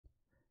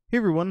Hey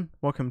everyone,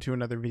 welcome to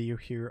another video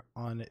here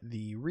on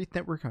the Wreath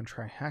network on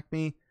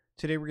TryHackMe.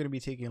 Today we're going to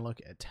be taking a look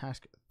at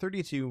task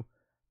 32,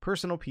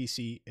 personal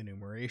PC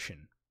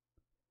enumeration.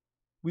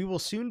 We will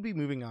soon be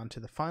moving on to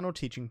the final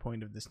teaching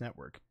point of this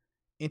network,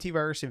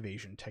 antivirus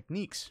evasion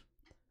techniques.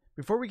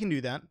 Before we can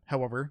do that,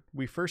 however,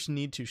 we first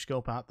need to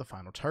scope out the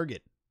final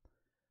target.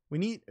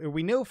 We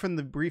know from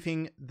the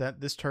briefing that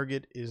this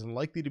target is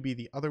likely to be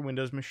the other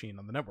Windows machine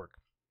on the network.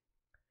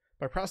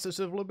 By process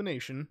of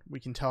elimination,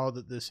 we can tell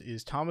that this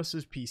is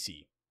Thomas's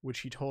PC, which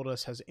he told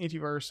us has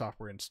antivirus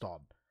software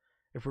installed.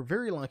 If we're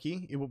very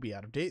lucky, it will be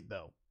out of date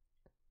though.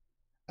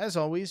 As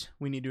always,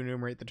 we need to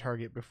enumerate the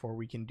target before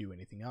we can do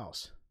anything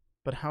else.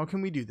 But how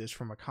can we do this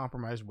from a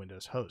compromised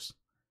Windows host?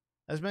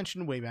 As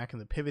mentioned way back in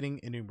the pivoting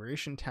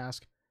enumeration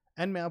task,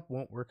 Nmap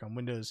won't work on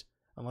Windows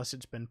unless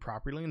it's been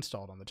properly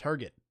installed on the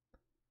target.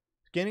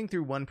 Scanning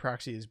through one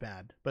proxy is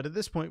bad, but at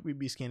this point we'd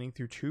be scanning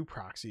through two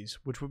proxies,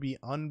 which would be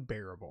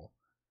unbearable.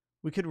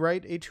 We could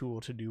write a tool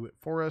to do it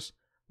for us,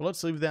 but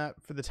let's leave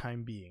that for the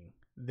time being.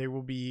 There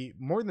will be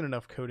more than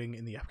enough coding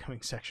in the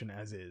upcoming section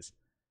as is.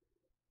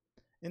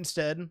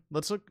 Instead,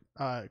 let's look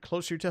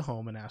closer to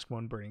home and ask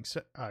one burning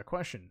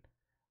question.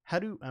 How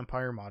do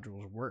Empire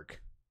modules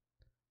work?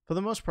 For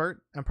the most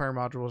part, Empire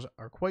modules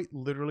are quite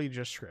literally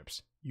just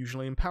scripts,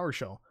 usually in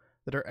PowerShell,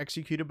 that are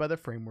executed by the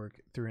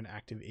framework through an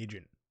active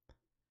agent.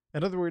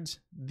 In other words,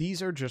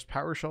 these are just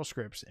PowerShell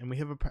scripts, and we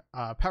have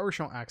a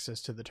PowerShell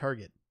access to the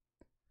target.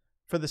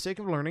 For the sake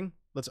of learning,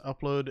 let's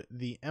upload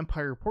the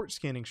Empire port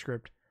scanning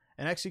script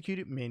and execute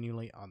it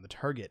manually on the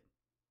target.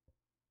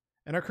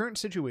 In our current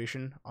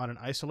situation, on an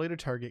isolated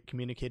target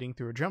communicating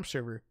through a jump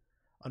server,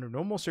 under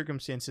normal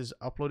circumstances,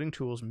 uploading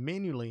tools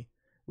manually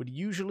would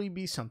usually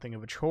be something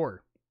of a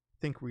chore.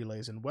 Think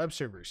relays and web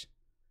servers.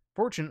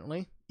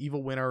 Fortunately,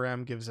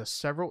 EvilWinRM gives us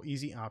several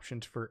easy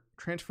options for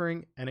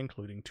transferring and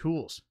including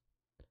tools.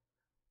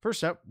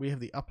 First up, we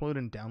have the upload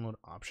and download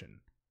option.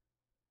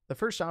 The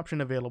first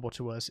option available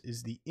to us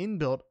is the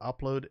inbuilt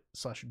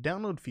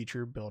upload/download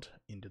feature built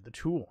into the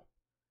tool.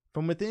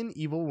 From within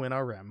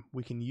EvilWinRM,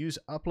 we can use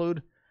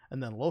upload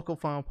and then local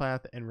file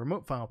path and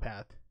remote file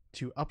path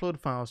to upload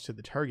files to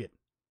the target.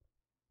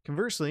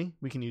 Conversely,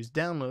 we can use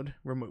download,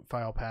 remote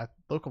file path,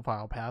 local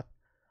file path,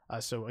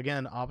 so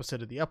again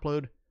opposite of the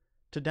upload,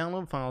 to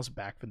download files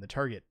back from the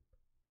target.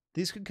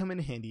 These could come in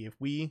handy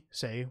if we,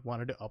 say,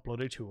 wanted to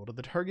upload a tool to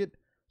the target,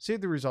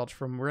 save the results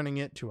from running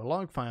it to a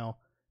log file,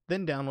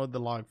 then download the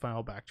log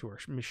file back to our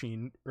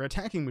machine or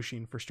attacking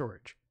machine for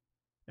storage.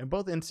 In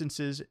both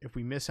instances, if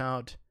we miss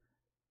out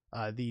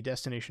the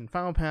destination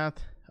file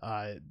path,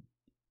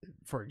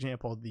 for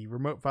example, the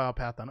remote file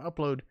path on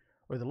upload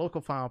or the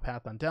local file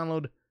path on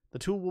download, the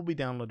tool will be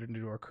downloaded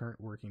into our current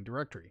working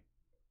directory.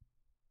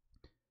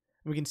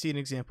 We can see an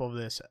example of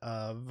this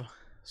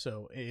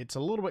so it's a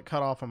little bit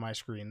cut off on my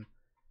screen,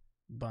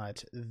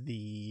 but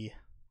the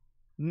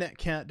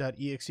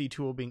netcat.exe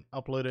tool being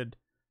uploaded,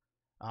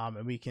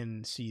 and we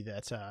can see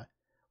that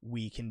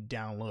we can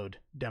download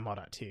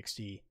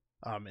demo.txt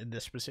in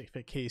this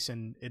specific case,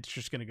 and it's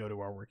just going to go to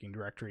our working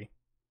directory.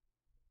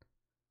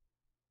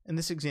 In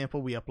this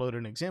example, we upload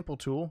an example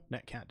tool,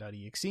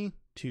 netcat.exe,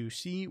 to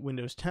C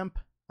Windows temp.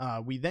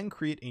 We then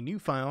create a new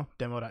file,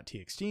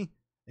 demo.txt,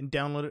 and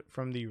download it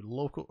from the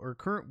local or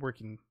current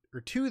working,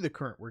 or to the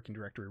current working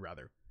directory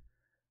rather.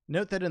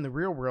 Note that in the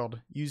real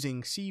world,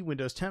 using C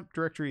Windows temp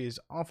directory is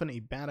often a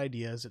bad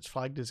idea as it's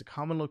flagged as a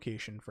common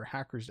location for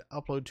hackers to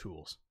upload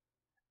tools.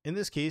 In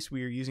this case,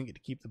 we are using it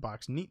to keep the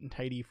box neat and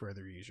tidy for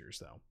other users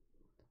though.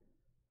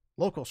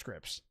 Local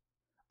scripts.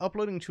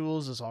 Uploading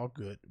tools is all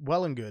good,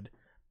 well and good.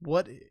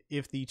 What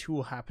if the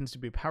tool happens to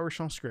be a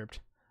PowerShell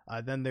script?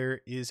 Then there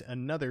is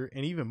another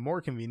and even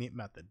more convenient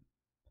method.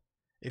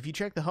 If you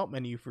check the help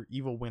menu for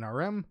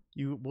EvilWinRM,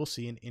 you will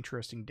see an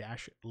interesting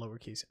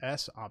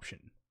 -s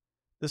option.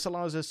 This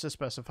allows us to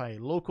specify a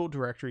local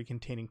directory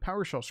containing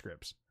PowerShell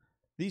scripts.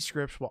 These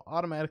scripts will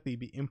automatically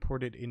be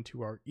imported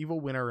into our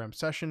EvilWinRM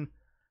session.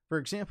 For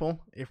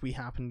example, if we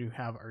happen to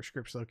have our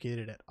scripts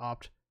located at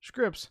opt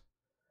scripts,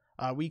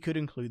 we could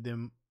include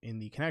them in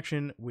the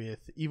connection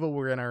with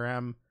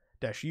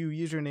EvilWinRM-u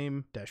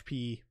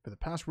username-p for the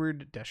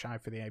password, -i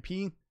for the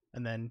IP,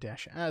 and then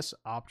 -s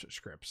opt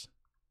scripts.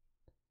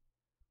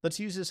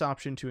 Let's use this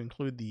option to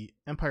include the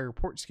Empire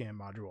port scan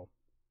module.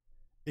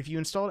 If you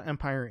installed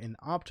Empire in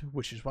opt,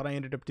 which is what I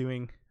ended up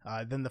doing,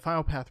 then the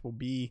file path will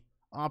be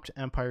opt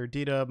Empire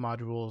data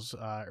modules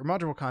or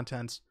module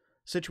contents,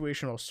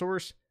 situational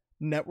source,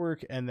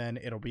 network, and then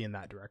it'll be in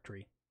that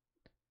directory.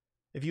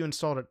 If you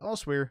installed it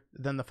elsewhere,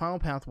 then the file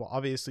path will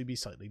obviously be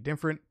slightly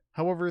different.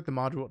 However, the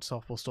module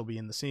itself will still be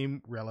in the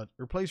same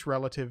place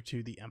relative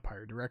to the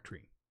Empire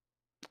directory.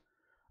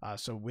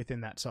 So within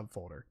that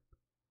subfolder.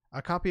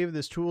 A copy of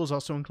this tool is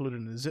also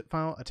included in a zip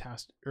file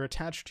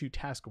attached to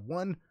task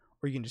 1,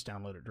 or you can just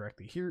download it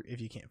directly here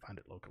if you can't find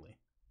it locally.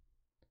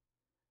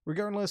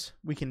 Regardless,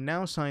 we can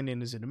now sign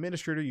in as an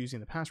administrator using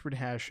the password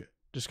hash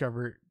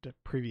discovered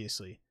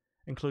previously,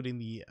 including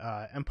the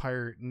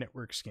Empire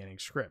network scanning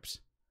scripts.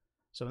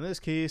 So in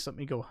this case, let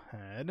me go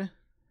ahead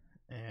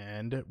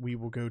and we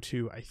will go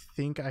to, I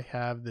think I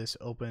have this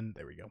open.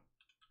 There we go.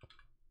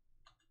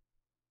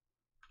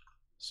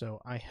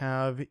 So I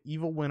have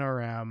Evil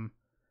WinRM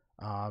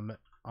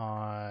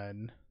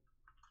on,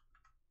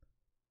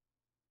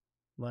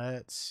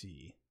 let's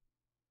see.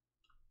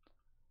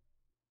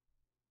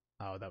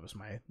 Oh, that was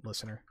my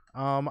listener.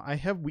 I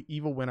have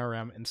Evil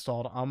WinRM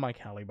installed on my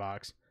Kali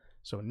box.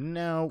 So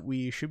now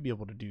we should be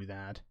able to do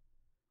that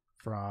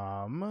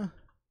from,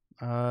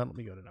 let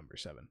me go to number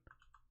 7.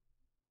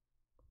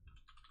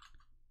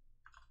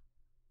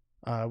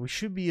 We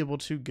should be able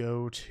to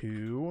go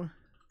to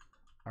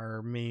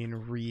our main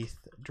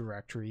Wreath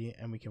directory,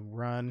 and we can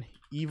run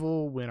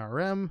Evil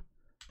WinRM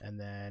and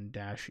then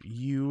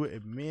 -u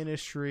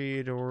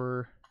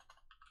administrator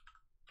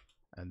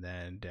and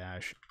then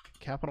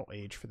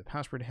 -H for the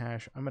password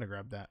hash. I'm going to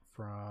grab that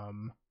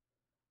from,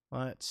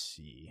 let's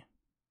see.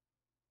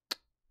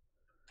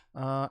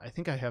 I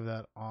think I have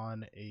that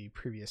on a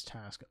previous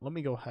task. Let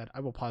me go ahead. I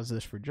will pause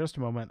this for just a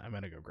moment. I'm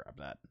going to go grab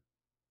that.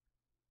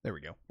 There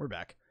we go. We're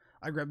back.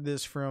 I grabbed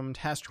this from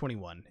task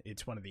 21.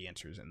 It's one of the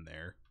answers in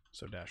there.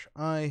 So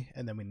 -I,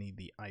 and then we need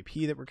the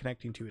IP that we're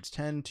connecting to. It's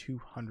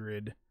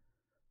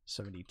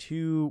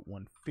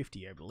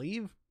 10.272.150, I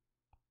believe.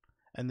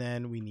 And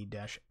then we need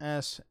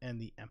 -S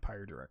and the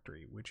Empire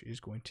directory, which is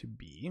going to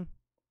be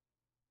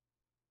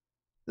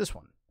this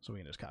one. So we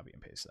can just copy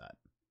and paste that.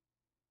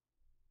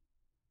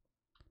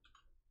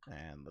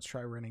 And let's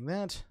try running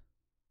that.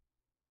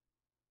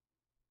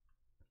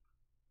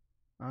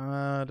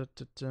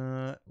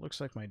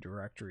 Looks like my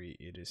directory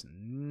it is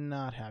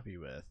not happy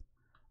with.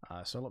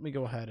 So let me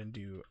go ahead and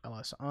do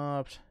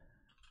lsopt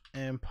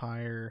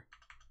empire.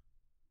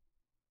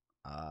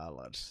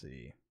 Let's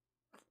see.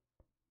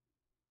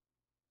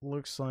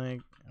 Looks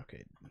like,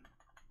 okay.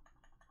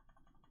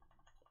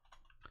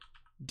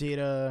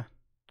 Data,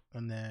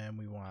 and then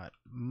we want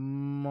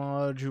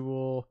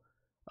module.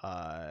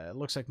 It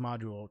looks like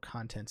module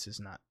contents is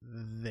not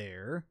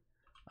there.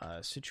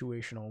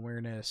 Situational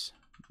awareness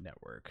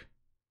network.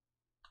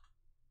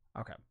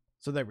 Okay,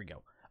 so there we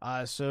go.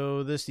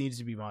 So this needs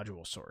to be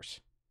module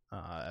source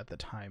at the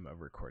time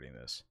of recording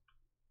this.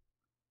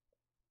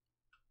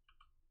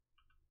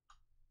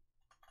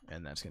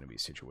 And that's going to be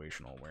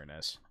situational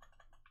awareness.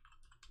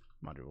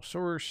 Module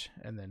source,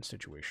 and then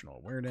situational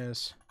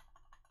awareness.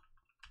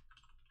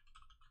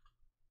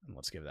 And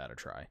let's give that a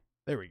try.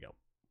 There we go.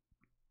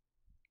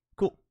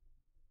 Cool.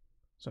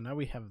 So now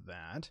we have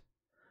that.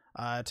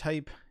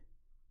 Type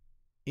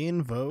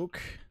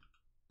invoke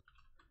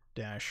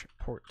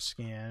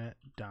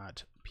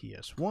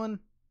 -portscan.ps1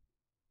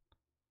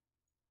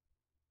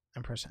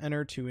 and press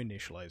enter to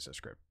initialize the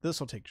script. This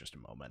will take just a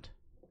moment.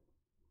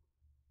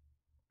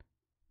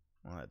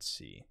 Let's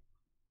see.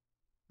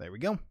 There we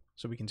go.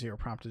 So we can see our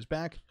prompt is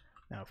back.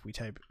 Now if we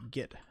type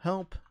get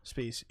help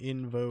space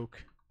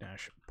invoke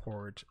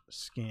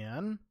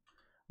 -portscan,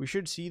 we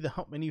should see the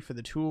help menu for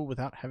the tool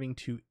without having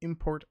to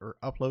import or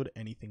upload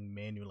anything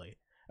manually.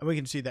 And we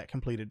can see that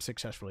completed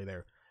successfully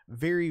there.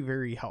 Very,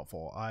 very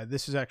helpful.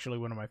 This is actually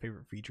one of my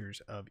favorite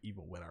features of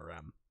Evil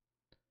WinRM.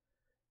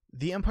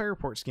 The Empire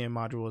Port Scan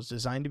module is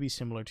designed to be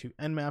similar to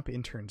Nmap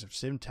in terms of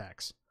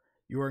syntax.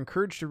 You are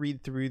encouraged to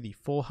read through the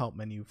full help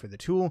menu for the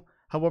tool.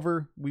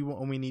 However, we will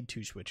only need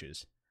 2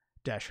 switches,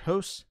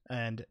 -hosts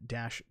and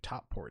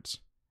 -top ports.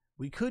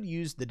 We could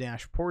use the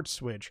 -ports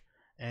switch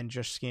and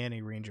just scan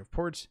a range of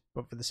ports,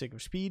 but for the sake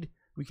of speed,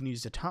 we can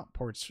use the top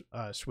ports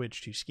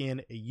switch to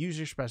scan a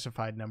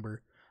user-specified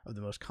number of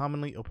the most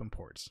commonly open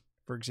ports.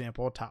 For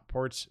example, top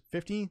ports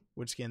 50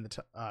 would scan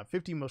the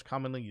 50 most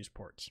commonly used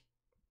ports.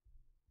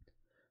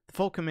 The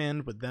full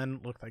command would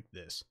then look like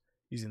this,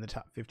 using the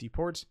top 50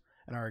 ports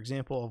and our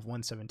example of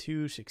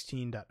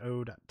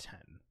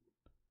 172.16.0.10.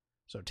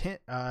 So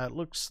it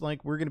looks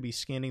like we're going to be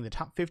scanning the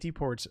top 50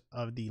 ports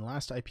of the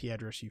last IP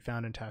address you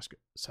found in task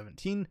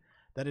 17.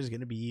 That is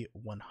going to be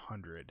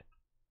 100.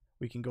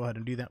 We can go ahead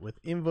and do that with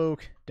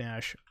invoke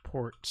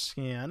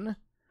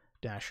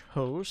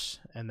 -portscan-hosts,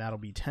 and that'll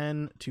be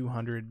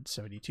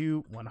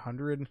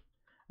 10.272.100,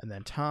 and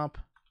then top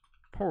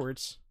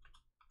ports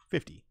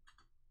 50.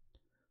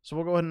 So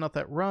we'll go ahead and let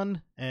that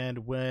run,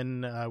 and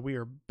when we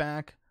are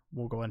back,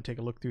 we'll go ahead and take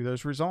a look through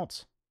those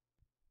results.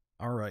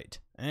 All right,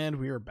 and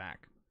we are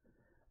back.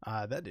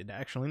 That did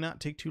actually not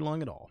take too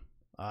long at all.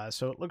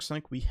 So it looks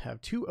like we have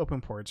 2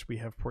 open ports. We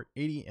have port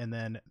 80 and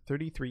then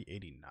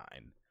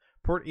 3389.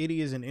 Port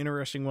 80 is an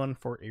interesting one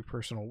for a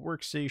personal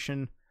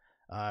workstation.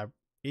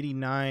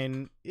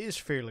 89 is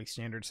fairly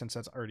standard since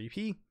that's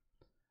RDP,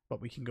 but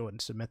we can go ahead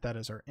and submit that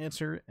as our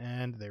answer,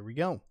 and there we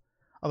go.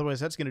 Otherwise,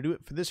 that's going to do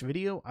it for this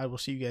video. I will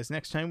see you guys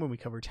next time when we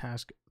cover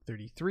task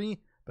 33,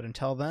 but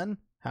until then,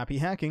 happy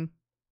hacking!